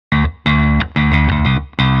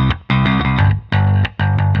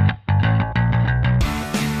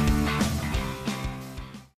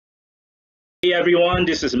Hey everyone,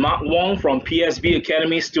 this is Mark Wong from PSB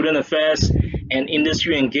Academy Student Affairs and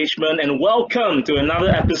Industry Engagement, and welcome to another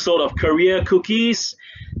episode of Career Cookies.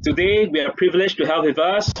 Today, we are privileged to have with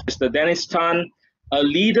us Mr. Dennis Tan, a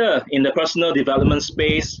leader in the personal development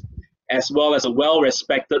space, as well as a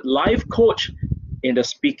well-respected life coach in the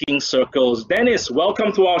speaking circles. Dennis,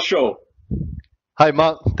 welcome to our show. Hi,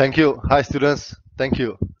 Mark. Thank you. Hi, students. Thank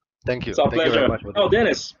you. Thank you. It's our Thank you very pleasure. much for Oh, this.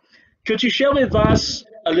 Dennis, could you share with us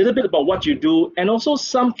a little bit about what you do and also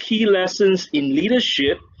some key lessons in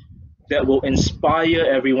leadership that will inspire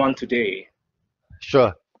everyone today?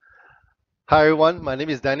 Sure. Hi, everyone. My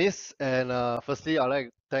name is Dennis, and firstly, I'd like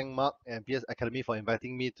to thank Mark and PS Academy for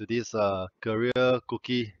inviting me to this career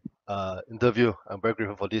cookie interview. I'm very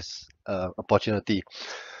grateful for this opportunity.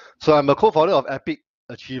 So, I'm a co-founder of Epic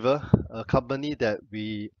Achiever, a company that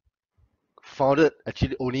we founded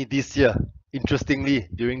actually only this year. Interestingly,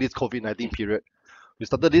 during this COVID-19 period, we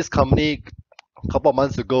started this company a couple of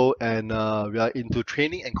months ago, and we are into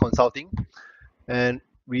training and consulting. And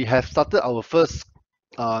we have started our first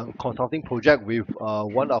consulting project with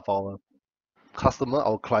one of our customer,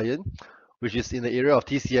 our client, which is in the area of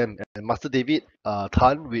TCM, and Master David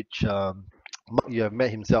Tan, which Mark, you have met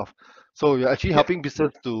himself. So you're actually Yeah. helping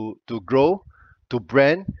business to grow, to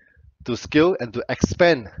brand, to scale, and to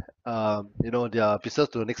expand their business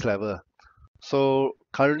to the next level. So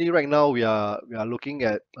currently, right now, we are looking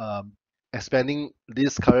at expanding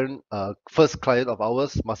this current first client of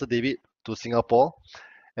ours, Master David, to Singapore.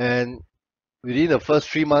 And within the first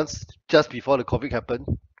 3 months, just before the COVID happened,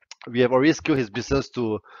 we have already scaled his business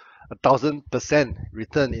to 1,000%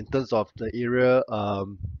 return in terms of the area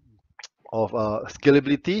of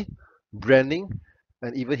scalability, branding,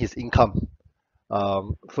 and even his income.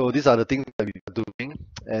 So these are the things that we are doing,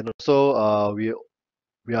 and also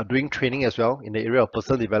we are doing training as well in the area of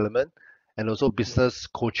personal development and also business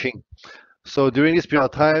coaching. So during this period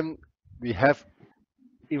of time, we have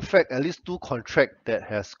in fact at least 2 contracts that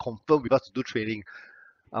has confirmed with us to do training.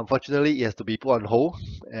 Unfortunately, it has to be put on hold,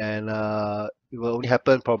 and it will only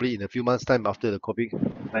happen probably in a few months' time after the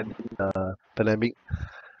COVID-19 pandemic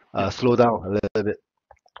slow down a little bit.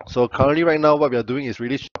 So currently, right now, what we are doing is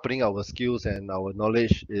really sharpening our skills and our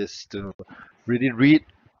knowledge is to really read,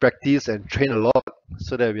 practice, and train a lot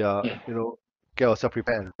so that we are, get ourselves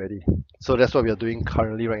prepared and ready. So that's what we are doing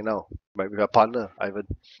currently right now, right, with our partner, Ivan.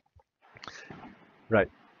 Right.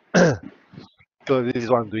 So this is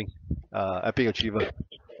what I'm doing, Epic Achiever.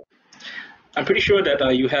 I'm pretty sure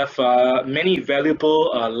that you have many valuable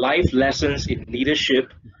life lessons in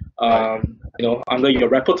leadership, Right. under your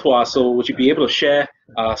repertoire. So, would you be able to share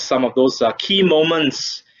some of those key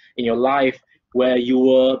moments in your life where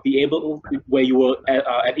you where you were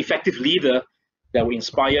an effective leader that will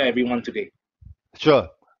inspire everyone today? Sure.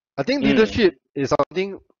 I think Mm, leadership is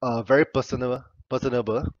something very personable,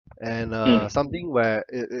 and mm, something where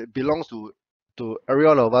it belongs to every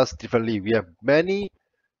one of us differently. We have many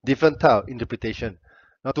different type of interpretation.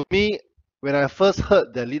 Now, to me, when I first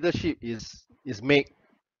heard that leadership is made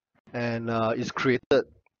and is created,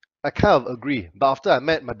 I kind of agree. But after I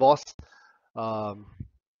met my boss, um,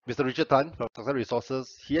 Mr. Richard Tan from Success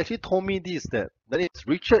Resources, he actually told me this that is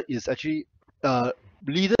Richard is actually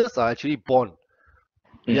leaders are actually born.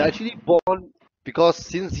 They are mm, actually born because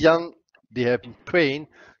since young they have been trained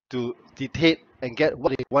to dictate and get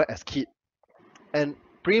what they want as kids. And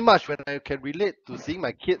pretty much when I can relate to seeing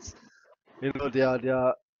my kids, they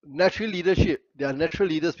are natural leadership. They are natural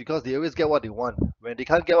leaders because they always get what they want. When they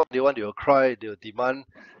can't get what they want, they will cry, they will demand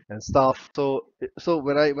and stuff. So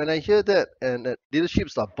when I hear that and that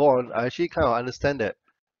leaderships are born, I actually kind of understand that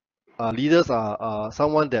leaders are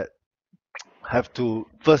someone that have to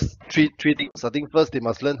first three things. I think first they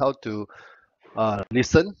must learn how to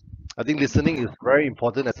listen. I think listening is very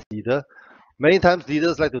important as a leader. Many times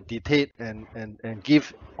leaders like to dictate and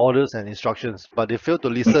give orders and instructions, but they fail to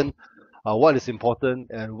listen what is important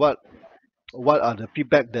and what are the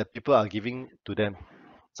feedback that people are giving to them.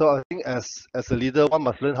 So I think as a leader, one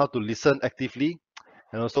must learn how to listen actively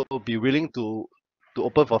and also be willing to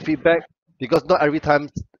open for feedback because not every time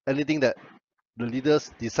anything that the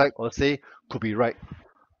leaders decide or say could be right.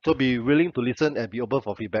 So be willing to listen and be open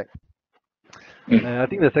for feedback. mm. And I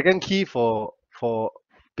think the second key for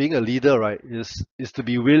being a leader, right, is to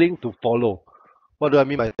be willing to follow. What do I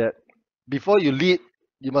mean by that? Before you lead,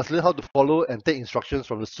 you must learn how to follow and take instructions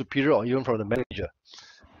from the superior or even from the manager.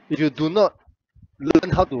 If you do not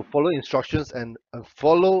learn how to follow instructions and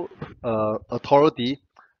follow authority,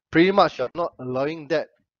 pretty much you're not allowing that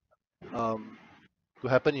um, to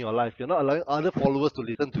happen in your life. You're not allowing other followers to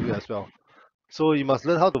listen to you as well. So you must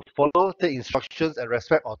learn how to follow, take instructions, and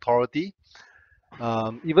respect authority.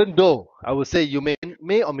 Even though I would say you may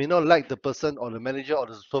or may not like the person or the manager or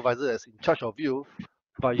the supervisor that's in charge of you,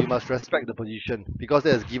 but you must respect the position because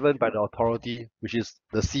that is given by the authority, which is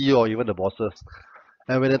the CEO or even the bosses.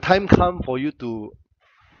 And when the time comes for you to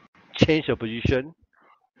change your position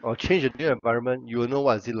or change a new environment, you will know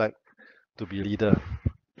what is it like to be a leader.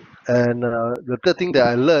 And the third thing that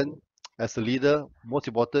I learned as a leader, most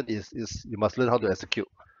important is you must learn how to execute.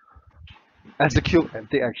 Execute and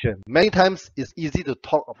take action. Many times it's easy to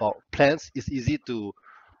talk about plans, it's easy to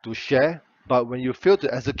share, but when you fail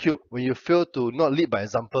to execute, when you fail to not lead by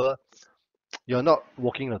example, you're not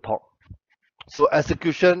walking the talk. So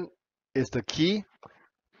execution is the key,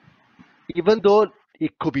 even though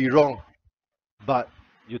it could be wrong, but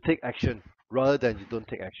you take action rather than you don't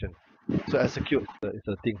take action. So execute is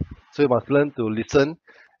the thing. So you must learn to listen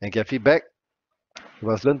and get feedback. You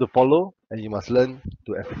must learn to follow, and you must learn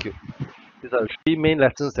to execute. These are the three main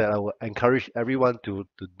lessons that I would encourage everyone to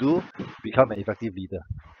do to become an effective leader.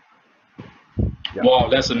 Yeah. Wow,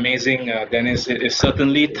 that's amazing, Dennis. It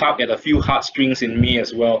certainly tugged at a few heartstrings in me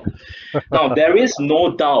as well. Now, there is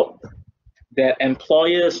no doubt that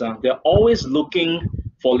employers they're always looking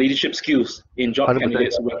for leadership skills in job 100%.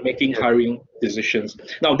 candidates when making hiring decisions.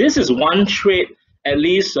 Now, this is one trait, at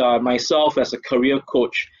least myself as a career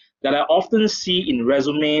coach, that I often see in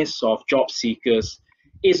resumes of job seekers.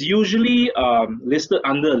 Is usually listed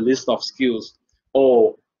under a list of skills.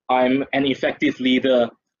 Oh, I'm an effective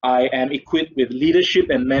leader. I am equipped with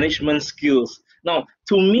leadership and management skills. Now,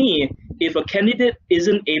 to me, if a candidate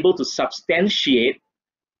isn't able to substantiate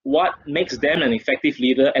what makes them an effective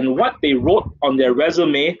leader and what they wrote on their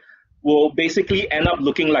resume will basically end up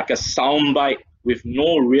looking like a soundbite with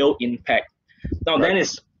no real impact. Now,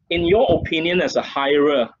 Dennis, in your opinion as a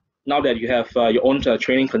hirer, now that you have your own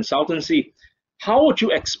training consultancy, how would you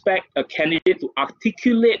expect a candidate to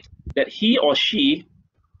articulate that he or she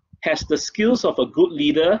has the skills of a good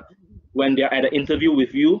leader when they're at an interview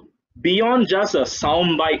with you beyond just a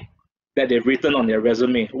soundbite that they've written on their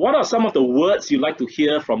resume? What are some of the words you like to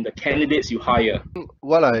hear from the candidates you hire?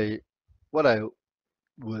 What I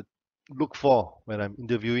would look for when I'm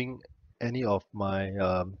interviewing any of my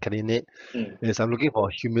candidate is I'm looking for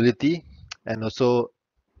humility and also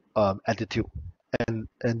attitude. And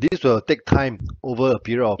this will take time over a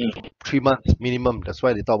period of 3 months minimum. That's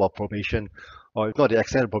why they talk about probation, or if not, they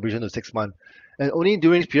extend the probation to 6 months. And only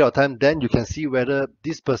during this period of time, then you can see whether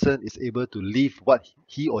this person is able to leave what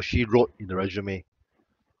he or she wrote in the resume.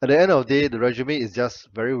 At the end of the day, the resume is just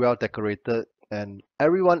very well decorated, and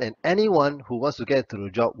everyone and anyone who wants to get into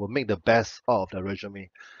the job will make the best out of the resume.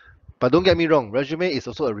 But don't get me wrong, resume is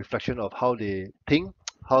also a reflection of how they think,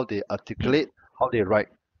 how they articulate, how they write.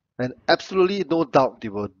 And absolutely no doubt they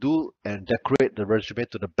will do and decorate the resume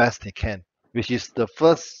to the best they can, which is the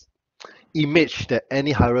first image that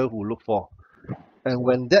any hirer will look for. And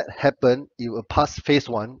when that happens, it will pass phase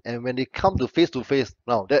one. And when they come to face,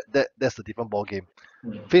 now that's a different ball game.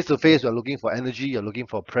 Face to face, you're looking for energy, you're looking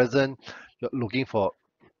for presence, you're looking for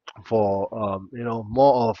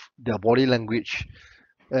more of their body language.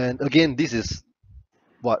 And again, this is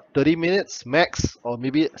what 30 minutes max, or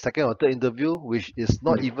maybe second or third interview, which is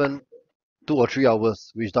not even 2 or 3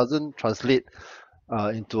 hours, which doesn't translate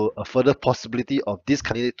into a further possibility of this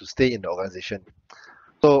candidate to stay in the organization.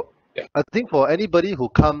 So I think for anybody who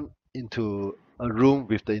come into a room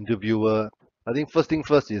with the interviewer, I think first thing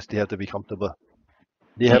first is they have to be comfortable.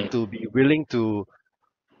 They have to be willing to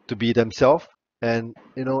be themselves. And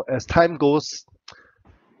as time goes,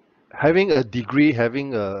 having a degree,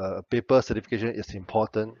 having a paper certification is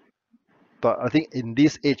important. But I think in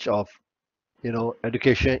this age of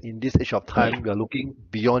education, in this age of time, we are looking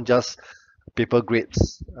beyond just paper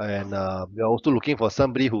grades, and we are also looking for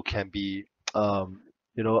somebody who can be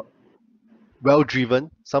well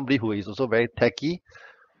driven, somebody who is also very techy.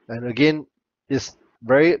 And again, it's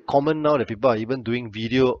very common now that people are even doing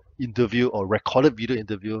video interview or recorded video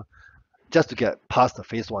interview just to get past the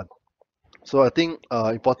phase one. So I think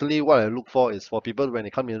importantly, what I look for is for people when they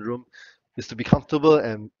come in the room is to be comfortable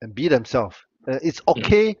and be themselves. It's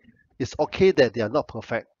okay that they are not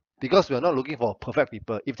perfect, because we are not looking for perfect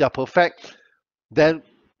people. If they are perfect, then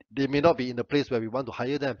they may not be in the place where we want to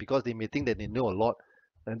hire them, because they may think that they know a lot,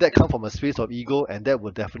 and that comes from a space of ego, and that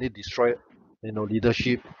will definitely destroy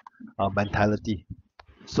leadership mentality.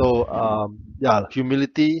 So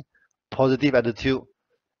humility, positive attitude,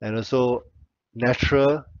 and also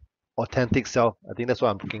natural, authentic self. I think that's what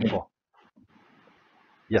I'm looking for.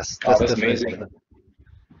 Yes, that's amazing.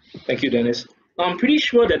 Thank you, Dennis. I'm pretty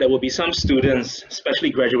sure that there will be some students, especially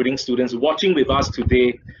graduating students, watching with us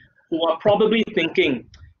today who are probably thinking,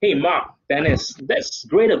 hey, Mark, Dennis, that's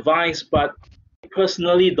great advice, but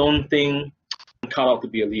personally don't think I'm cut out to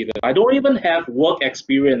be a leader. I don't even have work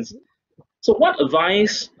experience. So what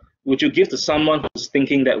advice would you give to someone who's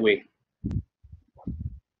thinking that way?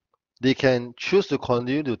 They can choose to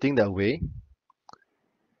continue to think that way,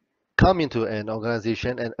 come into an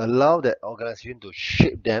organization and allow that organization to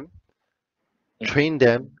shape them, train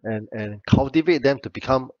them, and cultivate them to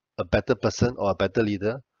become a better person or a better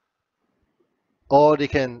leader. Or they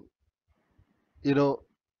can,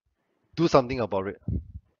 do something about it.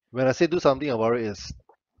 When I say do something about it is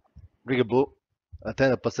read a book,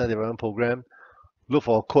 attend a personal development program, look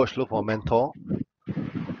for a coach, look for a mentor,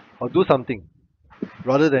 or do something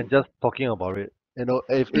rather than just talking about it.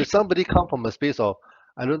 If somebody come from a space of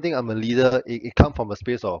I don't think I'm a leader, it come from a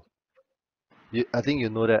space of I think you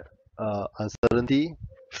know that uncertainty,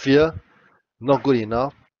 fear, not good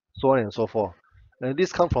enough, so on and so forth. And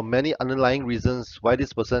this comes from many underlying reasons why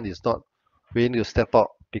this person is not willing to step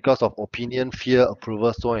up because of opinion, fear,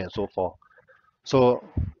 approval, so on and so forth. So,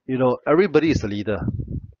 everybody is a leader,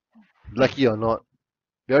 lucky or not.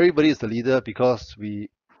 Everybody is a leader because we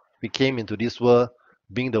came into this world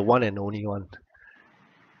being the one and only one,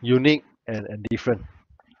 unique and different.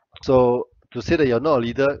 So to say that you're not a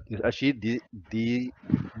leader is actually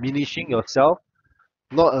diminishing yourself,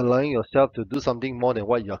 not allowing yourself to do something more than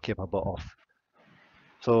what you're capable of.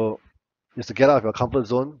 So is to get out of your comfort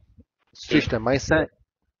zone, switch the mindset,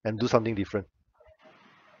 and do something different.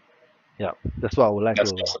 Yeah, that's what I would like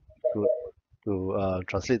That's to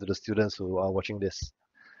translate to the students who are watching this.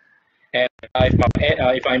 And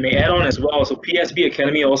if I may add on as well, so PSB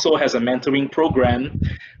Academy also has a mentoring program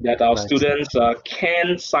that our Nice. students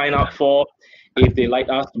can sign up for if they like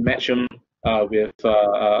us to match them with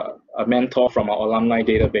a mentor from our alumni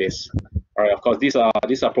database. All right, of course, these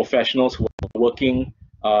are professionals who are working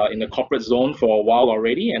in the corporate zone for a while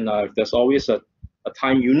already, and if there's always a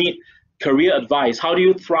time you need career advice, how do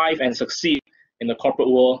you thrive and succeed in the corporate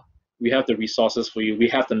world? We have the resources for you. We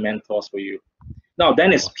have the mentors for you. Now,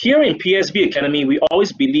 Dennis, here in PSB Academy, we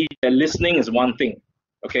always believe that listening is one thing,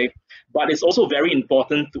 okay? But it's also very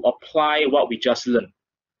important to apply what we just learned.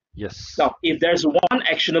 Yes. Now, if there's one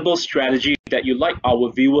actionable strategy that you'd like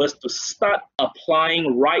our viewers to start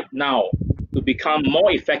applying right now to become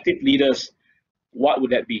more effective leaders, what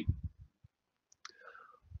would that be?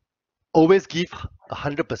 Always give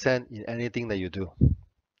 100% in anything that you do.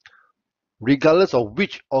 Regardless of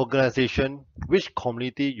which organization, which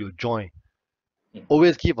community you join,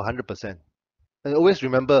 always give 100%. And always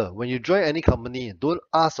remember, when you join any company, don't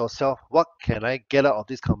ask yourself, what can I get out of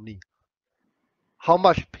this company? How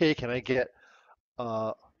much pay can I get?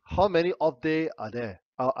 How many off day are there?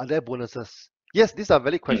 Are there bonuses? Yes, these are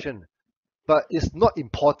valid questions, but it's not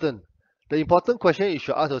important. The important question you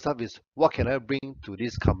should ask yourself is, what can I bring to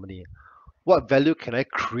this company? What value can I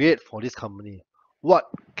create for this company? What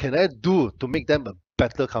can I do to make them a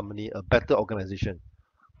better company, a better organization?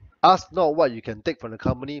 Ask not what you can take from the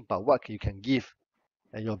company, but what you can give,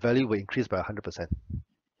 and your value will increase by 100%.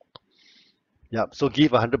 Yeah, so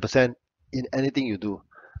give 100% in anything you do.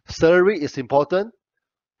 Salary is important,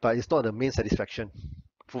 but it's not the main satisfaction.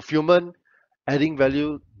 Fulfillment, adding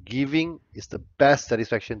value, giving is the best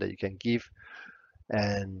satisfaction that you can give,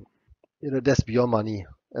 and that's beyond money.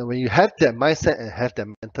 And when you have that mindset and have that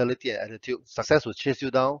mentality and attitude, success will chase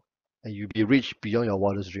you down, and you'll be rich beyond your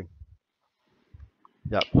wildest dream.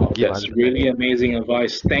 Yeah, that's 100%. really amazing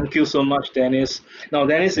advice. Thank you so much, Dennis. Now,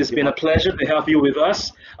 Dennis, it's been a pleasure to have you with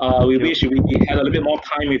us. We wish we had a little bit more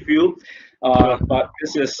time with you, but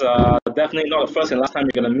this is definitely not the first and last time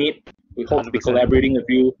we're going to meet. We hope to be 100%. collaborating with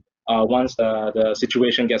you once the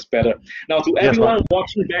situation gets better. Now, to everyone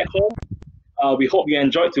watching back home, we hope you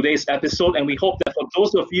enjoyed today's episode, and we hope that for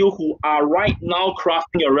those of you who are right now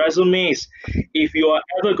crafting your resumes, if you are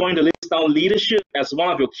ever going to list down leadership as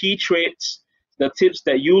one of your key traits, the tips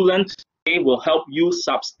that you learned today will help you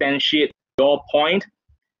substantiate your point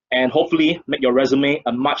and hopefully make your resume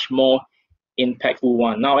a much more impactful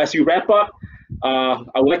one. Now, as we wrap up, I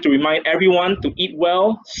would like to remind everyone to eat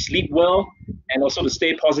well, sleep well, and also to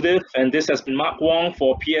stay positive. And this has been Mark Wong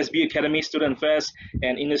for PSB Academy Student Affairs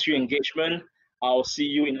and Industry Engagement. I'll see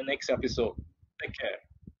you in the next episode. Take care.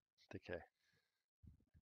 Take care.